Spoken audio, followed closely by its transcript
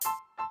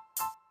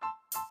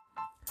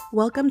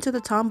Welcome to the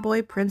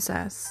Tomboy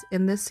Princess.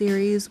 In this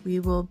series,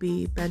 we will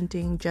be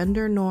bending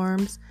gender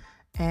norms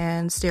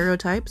and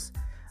stereotypes.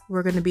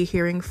 We're going to be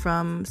hearing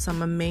from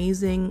some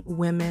amazing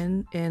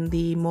women in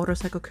the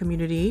motorcycle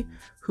community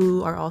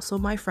who are also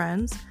my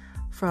friends,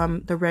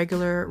 from the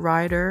regular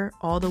rider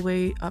all the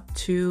way up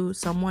to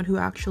someone who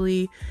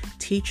actually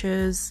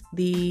teaches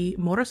the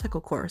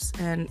motorcycle course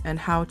and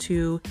how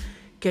to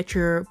get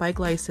your bike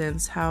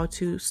license, how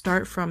to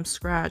start from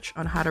scratch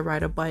on how to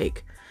ride a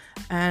bike.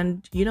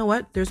 And you know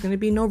what? There's going to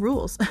be no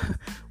rules.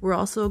 We're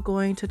also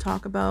going to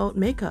talk about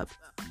makeup,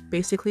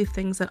 basically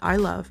things that I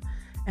love.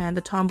 And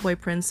the Tomboy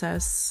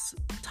Princess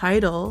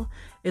title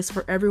is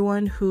for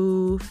everyone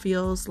who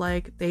feels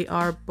like they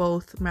are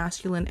both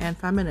masculine and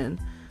feminine.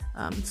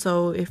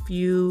 So if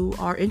you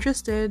are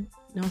interested,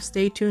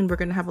 stay tuned. We're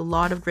going to have a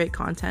lot of great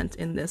content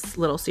in this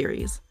little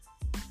series.